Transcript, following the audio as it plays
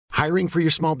Hiring for your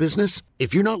small business?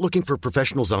 If you're not looking for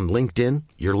professionals on LinkedIn,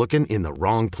 you're looking in the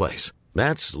wrong place.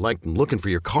 That's like looking for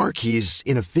your car keys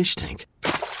in a fish tank.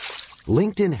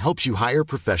 LinkedIn helps you hire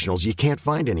professionals you can't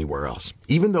find anywhere else,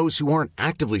 even those who aren't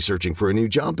actively searching for a new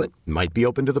job but might be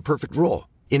open to the perfect role.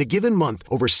 In a given month,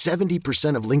 over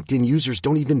 70% of LinkedIn users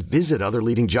don't even visit other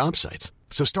leading job sites.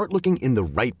 So start looking in the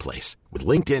right place. With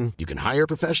LinkedIn, you can hire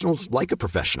professionals like a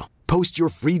professional. Post your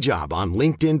free job on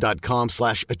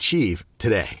linkedin.com/achieve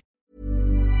today.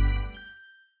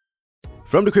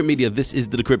 From Decrypt Media, this is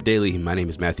the Decrypt Daily. My name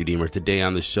is Matthew Deemer. Today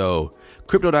on the show,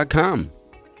 Crypto.com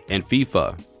and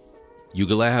FIFA,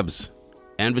 Yuga Labs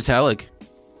and Vitalik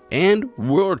and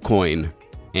Worldcoin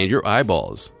and your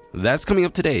eyeballs. That's coming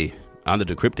up today on the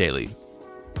Decrypt Daily.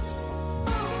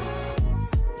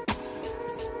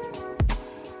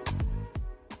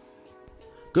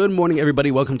 Good morning,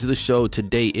 everybody. Welcome to the show.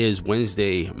 Today is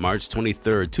Wednesday, March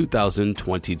 23rd,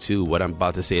 2022. What I'm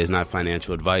about to say is not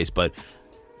financial advice, but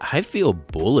I feel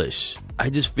bullish. I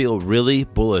just feel really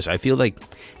bullish. I feel like,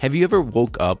 have you ever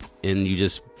woke up and you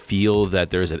just feel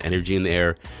that there's an energy in the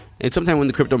air? And sometime when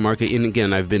the crypto market, and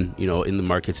again, I've been, in the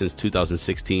market since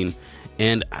 2016,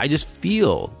 and I just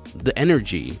feel the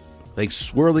energy like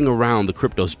swirling around the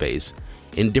crypto space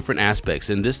in different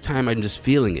aspects. And this time I'm just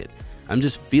feeling it. I'm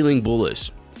just feeling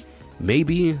bullish.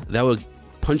 Maybe that would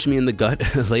punch me in the gut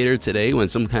later today when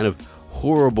some kind of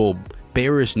horrible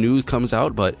bearish news comes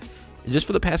out, but just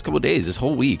for the past couple of days, this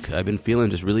whole week, I've been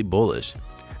feeling just really bullish.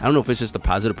 I don't know if it's just the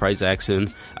positive price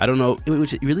action. I don't know,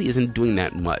 which it really isn't doing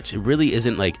that much. It really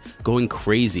isn't like going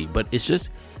crazy, but it's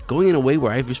just going in a way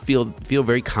where I just feel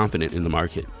very confident in the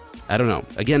market. I don't know.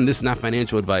 Again, this is not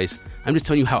financial advice. I'm just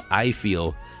telling you how I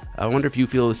feel. I wonder if you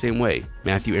feel the same way.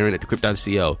 Matthew Aaron at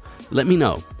Decrypt.co. Let me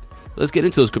know. Let's get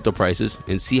into those crypto prices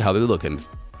and see how they're looking.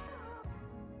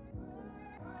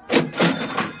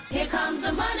 Here comes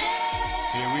the money.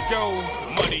 Here we go.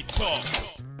 Money talk.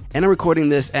 And I'm recording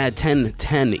this at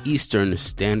 10:10 Eastern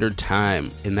Standard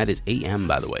Time. And that is AM,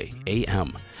 by the way.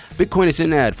 AM. Bitcoin is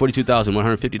sitting at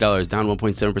 $42,150, down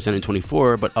 1.7% in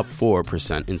 24, but up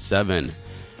 4% in 7.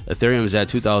 Ethereum is at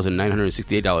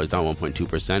 $2,968, down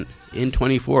 1.2% in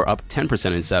 24, up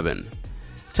 10% in 7.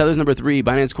 Tether's number 3,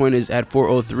 Binance Coin is at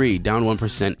 403, down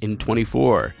 1% in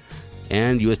 24.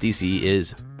 And USDC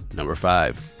is number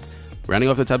 5. Rounding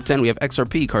off the top 10, we have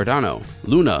XRP, Cardano,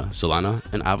 Luna, Solana,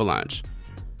 and Avalanche.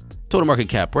 Total market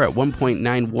cap, we're at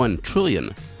 1.91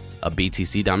 trillion, a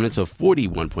BTC dominance of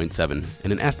 41.7,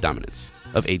 and an ETH dominance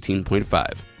of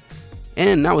 18.5.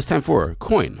 And now it's time for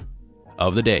Coin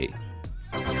of the Day.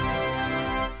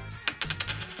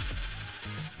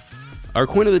 Our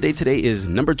coin of the day today is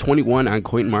number 21 on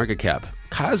CoinMarketCap.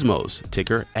 Cosmos,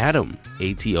 ticker ATOM,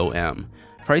 ATOM.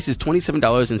 Price is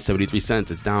 $27.73.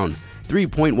 It's down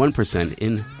 3.1%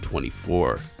 in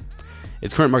 24.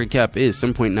 Its current market cap is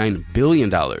 $7.9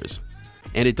 billion.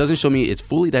 And it doesn't show me its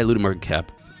fully diluted market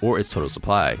cap or its total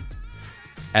supply.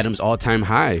 ATOM's all-time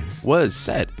high was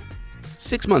set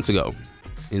 6 months ago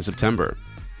in September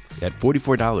at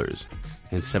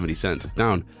 $44.70. It's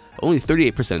down only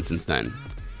 38% since then.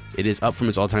 It is up from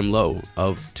its all-time low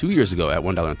of 2 years ago at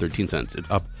 $1.13.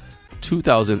 It's up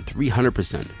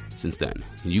 2,300% since then.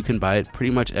 And you can buy it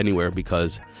pretty much anywhere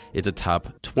because it's a top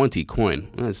 20 coin.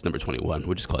 Well, it's number 21.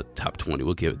 We'll just call it top 20.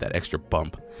 We'll give it that extra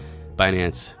bump.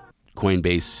 Binance,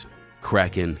 Coinbase,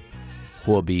 Kraken,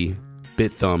 Huobi,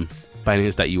 BitThumb,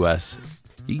 Binance.us.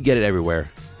 You can get it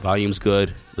everywhere. Volume's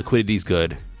good. Liquidity's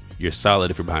good. You're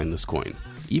solid if you're buying this coin,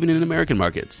 even in American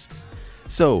markets.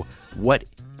 So, what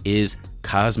is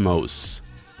Cosmos?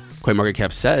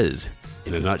 CoinMarketCap says,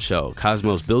 in a nutshell,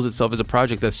 Cosmos bills itself as a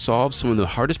project that solves some of the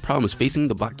hardest problems facing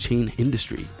the blockchain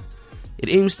industry. It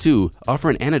aims to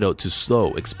offer an antidote to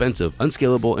slow, expensive,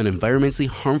 unscalable, and environmentally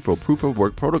harmful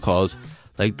proof-of-work protocols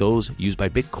like those used by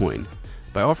Bitcoin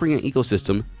by offering an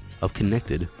ecosystem of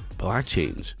connected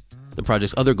blockchains. The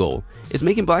project's other goal is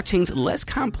making blockchains less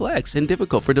complex and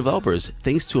difficult for developers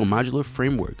thanks to a modular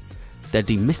framework that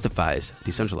demystifies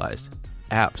decentralized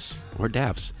apps or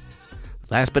dApps.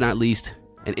 Last but not least,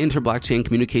 an inter-blockchain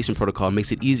communication protocol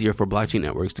makes it easier for blockchain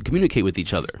networks to communicate with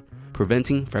each other,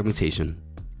 preventing fragmentation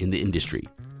in the industry.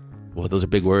 Well, those are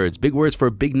big words. Big words for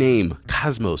a big name,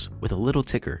 Cosmos, with a little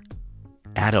ticker.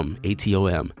 ATOM,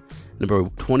 ATOM, number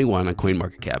 21 on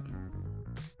CoinMarketCap.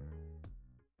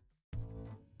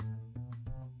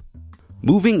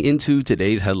 Moving into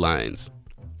today's headlines.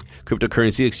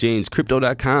 Cryptocurrency exchange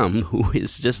Crypto.com, who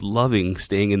is just loving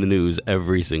staying in the news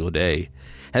every single day,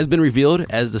 has been revealed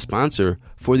as the sponsor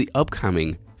for the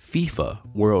upcoming FIFA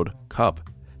World Cup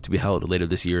to be held later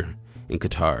this year in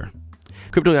Qatar.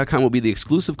 Crypto.com will be the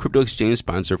exclusive crypto exchange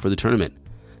sponsor for the tournament.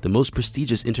 the most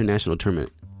prestigious international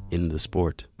tournament in the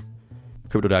sport.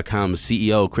 Crypto.com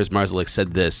CEO Chris Marszalek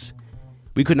said this: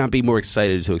 "We could not be more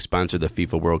excited to sponsor the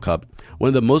FIFA World Cup, one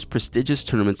of the most prestigious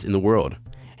tournaments in the world,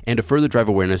 and to further drive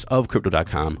awareness of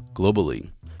Crypto.com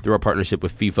globally. Through our partnership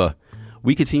with FIFA,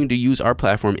 we continue to use our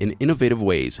platform in innovative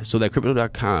ways so that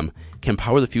Crypto.com can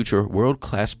power the future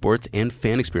world-class sports and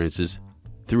fan experiences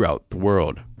throughout the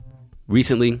world."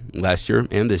 Recently, last year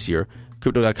and this year,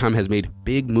 Crypto.com has made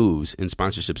big moves in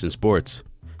sponsorships in sports.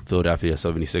 Philadelphia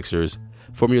 76ers,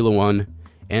 Formula One,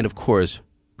 and of course,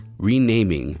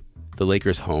 renaming the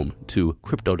Lakers' home to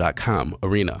Crypto.com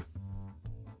Arena.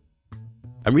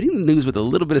 I'm reading the news with a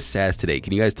little bit of sass today.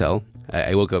 Can you guys tell?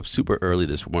 I woke up super early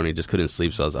this morning, just couldn't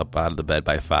sleep, so I was up out of the bed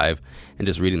by 5 and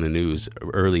just reading the news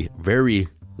early, very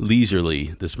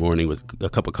leisurely this morning with a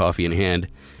cup of coffee in hand.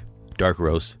 Dark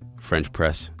roast, French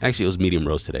press. Actually, it was medium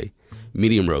roast today.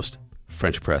 Medium roast,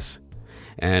 French press.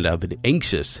 And I've been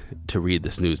anxious to read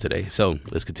this news today. So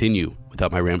let's continue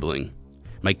without my rambling,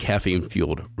 my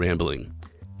caffeine-fueled rambling.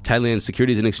 Thailand's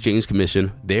Securities and Exchange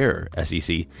Commission, their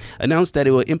SEC, announced that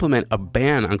it will implement a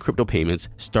ban on crypto payments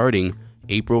starting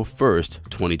April 1st,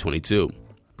 2022.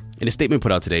 In a statement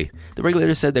put out today, the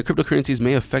regulator said that cryptocurrencies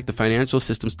may affect the financial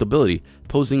system's stability,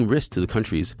 posing risks to the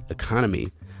country's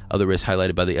economy. Other risks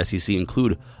highlighted by the SEC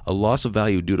include a loss of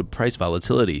value due to price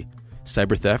volatility,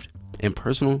 cyber theft, and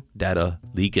personal data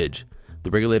leakage.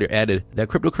 The regulator added that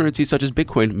cryptocurrencies such as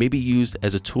Bitcoin may be used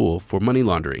as a tool for money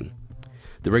laundering.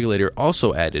 The regulator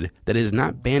also added that it is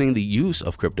not banning the use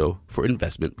of crypto for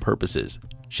investment purposes,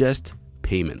 just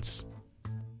payments.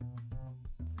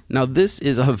 Now, this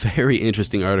is a very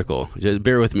interesting article. Just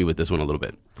bear with me with this one a little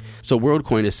bit. So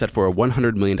Worldcoin is set for a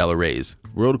 $100 million raise.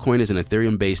 Worldcoin is an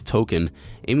Ethereum-based token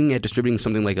aiming at distributing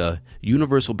something like a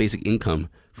universal basic income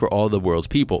for all the world's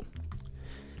people.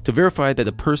 To verify that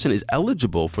the person is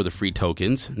eligible for the free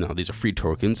tokens, now these are free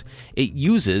tokens, it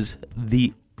uses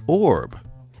the orb,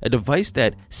 a device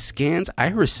that scans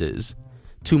irises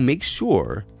to make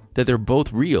sure that they're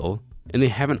both real and they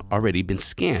haven't already been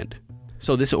scanned.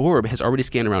 So this orb has already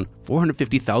scanned around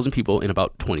 450,000 people in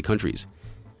about 20 countries.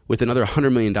 With another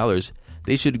 $100 million,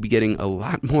 they should be getting a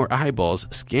lot more eyeballs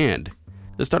scanned.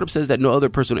 The startup says that no other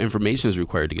personal information is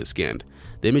required to get scanned.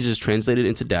 The image is translated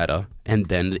into data, and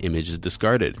then the image is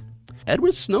discarded.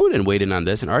 Edward Snowden weighed in on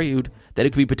this and argued that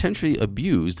it could be potentially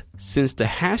abused since the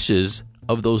hashes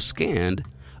of those scanned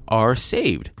are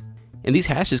saved, and these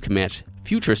hashes can match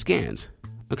future scans.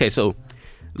 Okay, so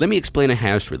let me explain a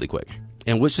hash really quick.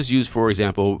 And let's just use, for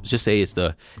example, just say it's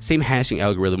the same hashing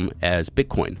algorithm as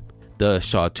Bitcoin, the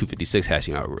SHA-256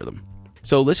 hashing algorithm.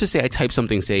 So let's just say I type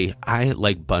something, say, I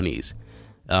like bunnies,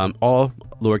 all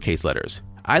lowercase letters.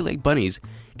 I like bunnies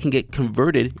can get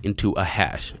converted into a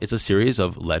hash. It's a series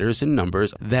of letters and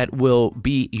numbers that will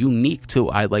be unique to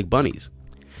I like bunnies.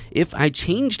 If I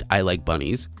changed I like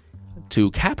bunnies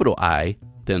to capital I,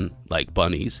 then like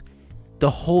bunnies,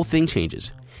 the whole thing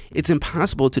changes. It's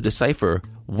impossible to decipher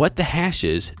what the hash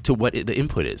is to what the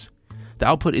input is. The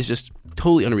output is just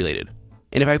totally unrelated.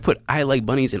 And if I put I like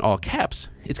bunnies in all caps,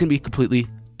 it's going to be completely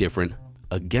different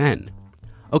again.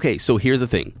 Okay, so here's the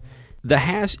thing. The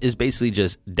hash is basically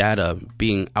just data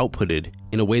being outputted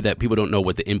in a way that people don't know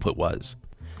what the input was.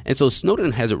 And so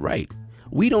Snowden has it right.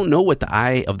 We don't know what the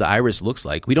eye of the iris looks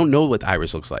like. We don't know what the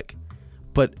iris looks like.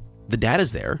 But the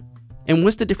data's there. And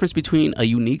what's the difference between a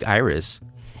unique iris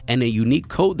and a unique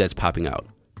code that's popping out?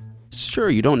 Sure,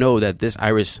 you don't know that this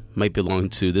iris might belong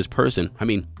to this person. I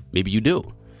mean, maybe you do.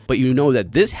 But you know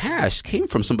that this hash came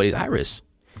from somebody's iris.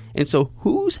 And so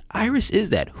whose iris is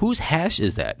that? Whose hash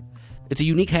is that? It's a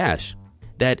unique hash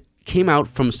that came out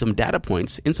from some data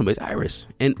points in somebody's iris,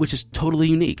 and which is totally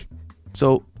unique.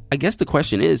 So I guess the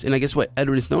question is, and I guess what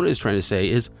Edward Snowden is trying to say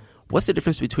is, what's the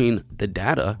difference between the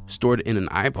data stored in an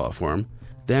eyeball form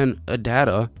than a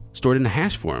data stored in a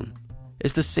hash form?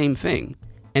 It's the same thing,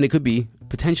 and it could be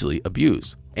potentially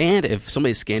abused. And if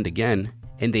somebody's scanned again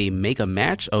and they make a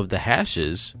match of the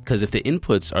hashes, because if the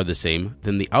inputs are the same,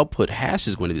 then the output hash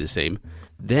is going to be the same,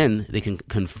 then they can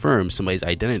confirm somebody's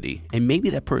identity, and maybe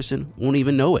that person won't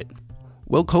even know it.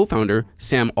 Well, co-founder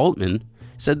Sam Altman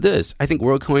said this: I think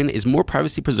Worldcoin is more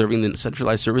privacy preserving than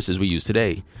centralized services we use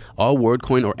today. All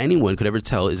Worldcoin or anyone could ever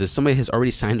tell is that somebody has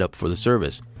already signed up for the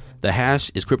service. The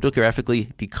hash is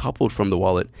cryptographically decoupled from the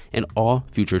wallet and all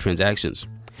future transactions.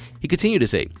 He continued to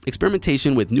say,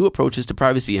 experimentation with new approaches to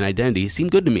privacy and identity seem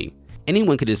good to me.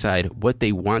 Anyone can decide what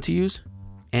they want to use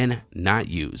and not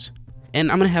use.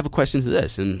 And I'm going to have a question to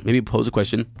this, and maybe pose a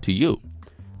question to you.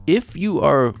 If you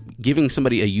are giving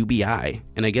somebody a UBI,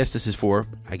 and I guess this is for,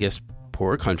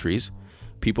 poorer countries,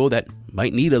 people that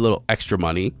might need a little extra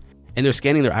money, and they're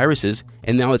scanning their irises,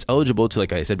 and now it's eligible to,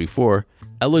 like I said before,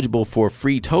 eligible for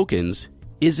free tokens.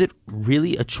 Is it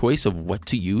really a choice of what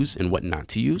to use and what not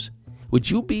to use? Would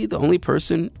you be the only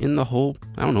person in the whole,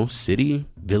 city,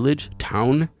 village,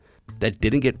 town that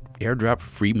didn't get airdropped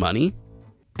free money?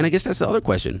 And I guess that's the other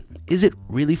question. Is it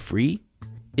really free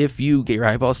if you get your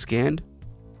eyeballs scanned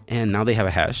and now they have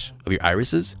a hash of your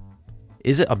irises?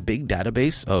 Is it a big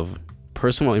database of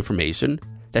personal information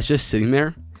that's just sitting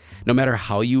there? No matter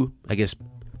how you,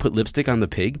 put lipstick on the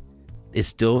pig, it's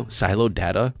still siloed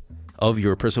data of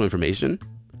your personal information.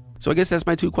 So I guess that's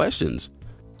my two questions.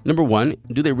 Number one,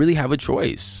 do they really have a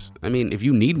choice? I mean, if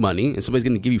you need money and somebody's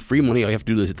going to give you free money, all you have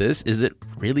to do is this. Is it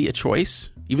really a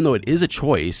choice? Even though it is a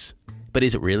choice, but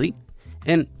is it really?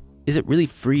 And is it really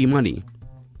free money?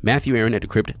 Matthew Aaron at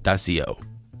Decrypt.co.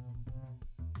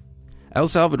 El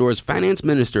Salvador's finance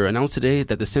minister announced today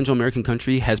that the Central American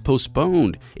country has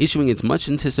postponed issuing its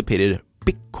much-anticipated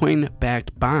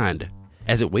Bitcoin-backed bond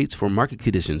as it waits for market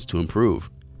conditions to improve.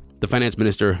 The finance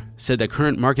minister said that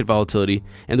current market volatility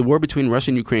and the war between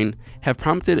Russia and Ukraine have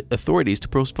prompted authorities to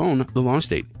postpone the launch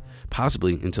date,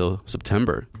 possibly until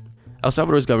September. El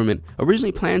Salvador's government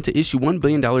originally planned to issue $1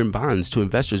 billion in bonds to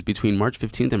investors between March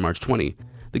 15th and March 20.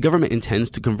 The government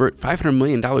intends to convert $500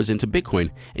 million into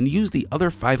Bitcoin and use the other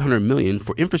 $500 million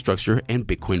for infrastructure and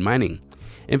Bitcoin mining.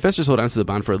 Investors hold onto the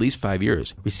bond for at least 5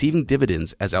 years, receiving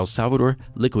dividends as El Salvador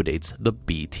liquidates the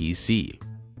BTC.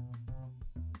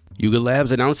 Yuga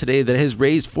Labs announced today that it has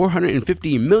raised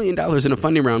 $450 million in a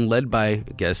funding round led by,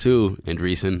 guess who,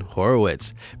 Andreessen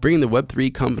Horowitz, bringing the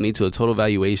Web3 company to a total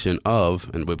valuation of,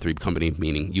 and Web3 company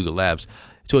meaning Yuga Labs,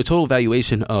 to a total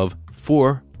valuation of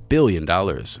 $4 billion.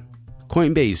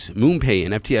 Coinbase, MoonPay,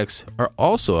 and FTX are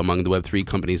also among the Web3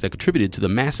 companies that contributed to the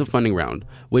massive funding round,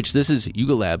 which this is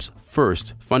Yuga Labs'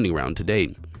 first funding round to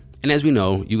date. And as we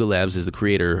know, Yuga Labs is the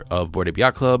creator of Bored Ape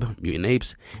Yacht Club, Mutant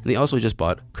Apes, and they also just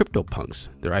bought CryptoPunks,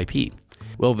 their IP.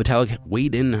 Well, Vitalik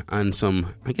weighed in on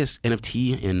some,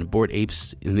 NFT and Bored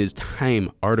Apes in his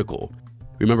Time article.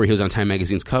 Remember, he was on Time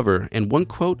magazine's cover, and one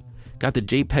quote got the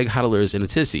JPEG hodlers in a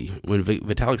tizzy when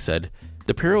Vitalik said,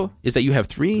 "The peril is that you have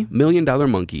 $3 million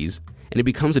monkeys, and it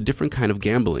becomes a different kind of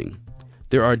gambling.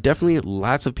 There are definitely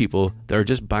lots of people that are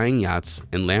just buying yachts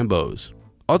and Lambos.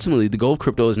 Ultimately, the goal of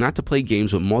crypto is not to play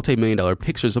games with multi-million-dollar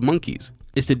pictures of monkeys.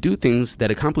 It's to do things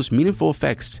that accomplish meaningful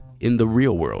effects in the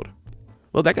real world."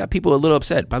 Well, that got people a little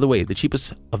upset. By the way, the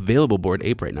cheapest available Bored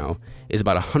Ape right now is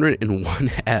about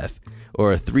 101 ETH,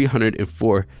 or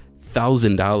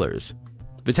 $304,000.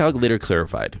 Vitalik later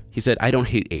clarified. He said, "I don't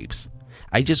hate apes.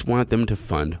 I just want them to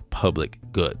fund public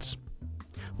goods."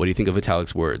 What do you think of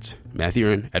Vitalik's words? Matthew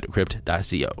Aaron at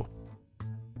Decrypt.co.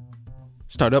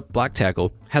 Startup Block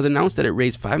Tackle has announced that it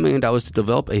raised $5 million to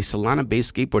develop a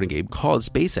Solana-based skateboarding game called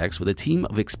SpaceX with a team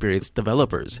of experienced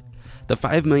developers. The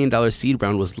 $5 million seed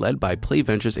round was led by Play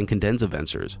Ventures and Cadenza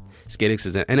Ventures. SkateX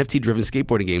is an NFT-driven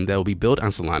skateboarding game that will be built on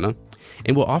Solana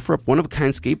and will offer up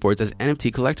one-of-a-kind skateboards as NFT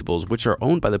collectibles, which are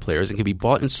owned by the players and can be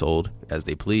bought and sold as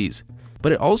they please.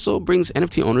 But it also brings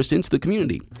NFT owners into the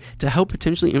community to help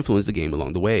potentially influence the game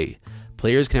along the way.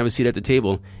 Players can have a seat at the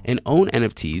table and own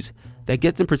NFTs that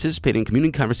get them participating in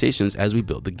community conversations as we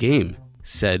build the game,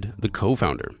 said the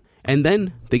co-founder. And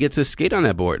then they get to skate on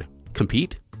that board,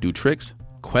 compete, do tricks,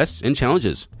 quests, and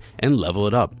challenges, and level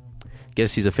it up.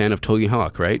 Guess he's a fan of Tony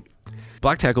Hawk, right?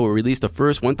 Block Tackle will release the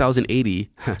first 1080,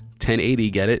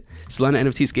 get it, Solana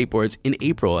NFT skateboards in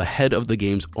April ahead of the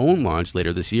game's own launch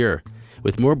later this year,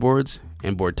 with more boards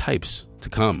and board types to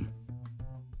come.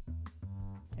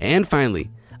 And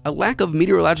finally, a lack of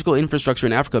meteorological infrastructure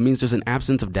in Africa means there's an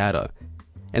absence of data.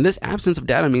 And this absence of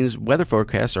data means weather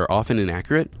forecasts are often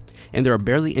inaccurate, and there are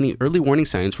barely any early warning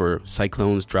signs for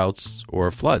cyclones, droughts,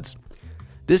 or floods.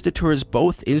 This deters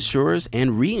both insurers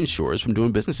and reinsurers from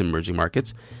doing business in emerging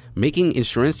markets, making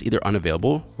insurance either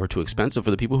unavailable or too expensive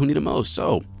for the people who need it most.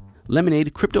 So,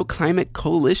 Lemonade Crypto Climate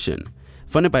Coalition,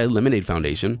 funded by Lemonade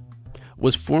Foundation,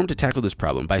 was formed to tackle this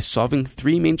problem by solving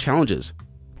three main challenges.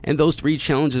 And those three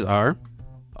challenges are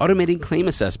automating claim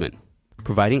assessment,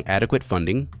 providing adequate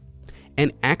funding,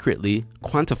 and accurately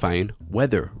quantifying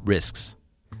weather risks.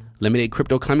 Lemonade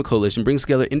Crypto Climate Coalition brings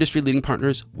together industry-leading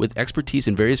partners with expertise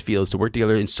in various fields to work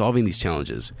together in solving these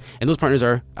challenges. And those partners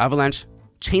are Avalanche,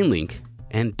 Chainlink,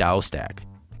 and DAOstack.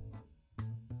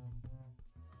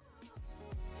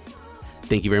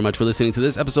 Thank you very much for listening to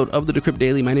this episode of the Decrypt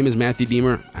Daily. My name is Matthew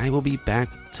Deemer. I will be back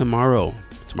tomorrow.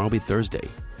 Tomorrow will be Thursday.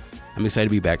 I'm excited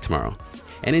to be back tomorrow.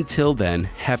 And until then,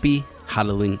 happy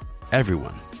hodling,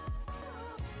 everyone.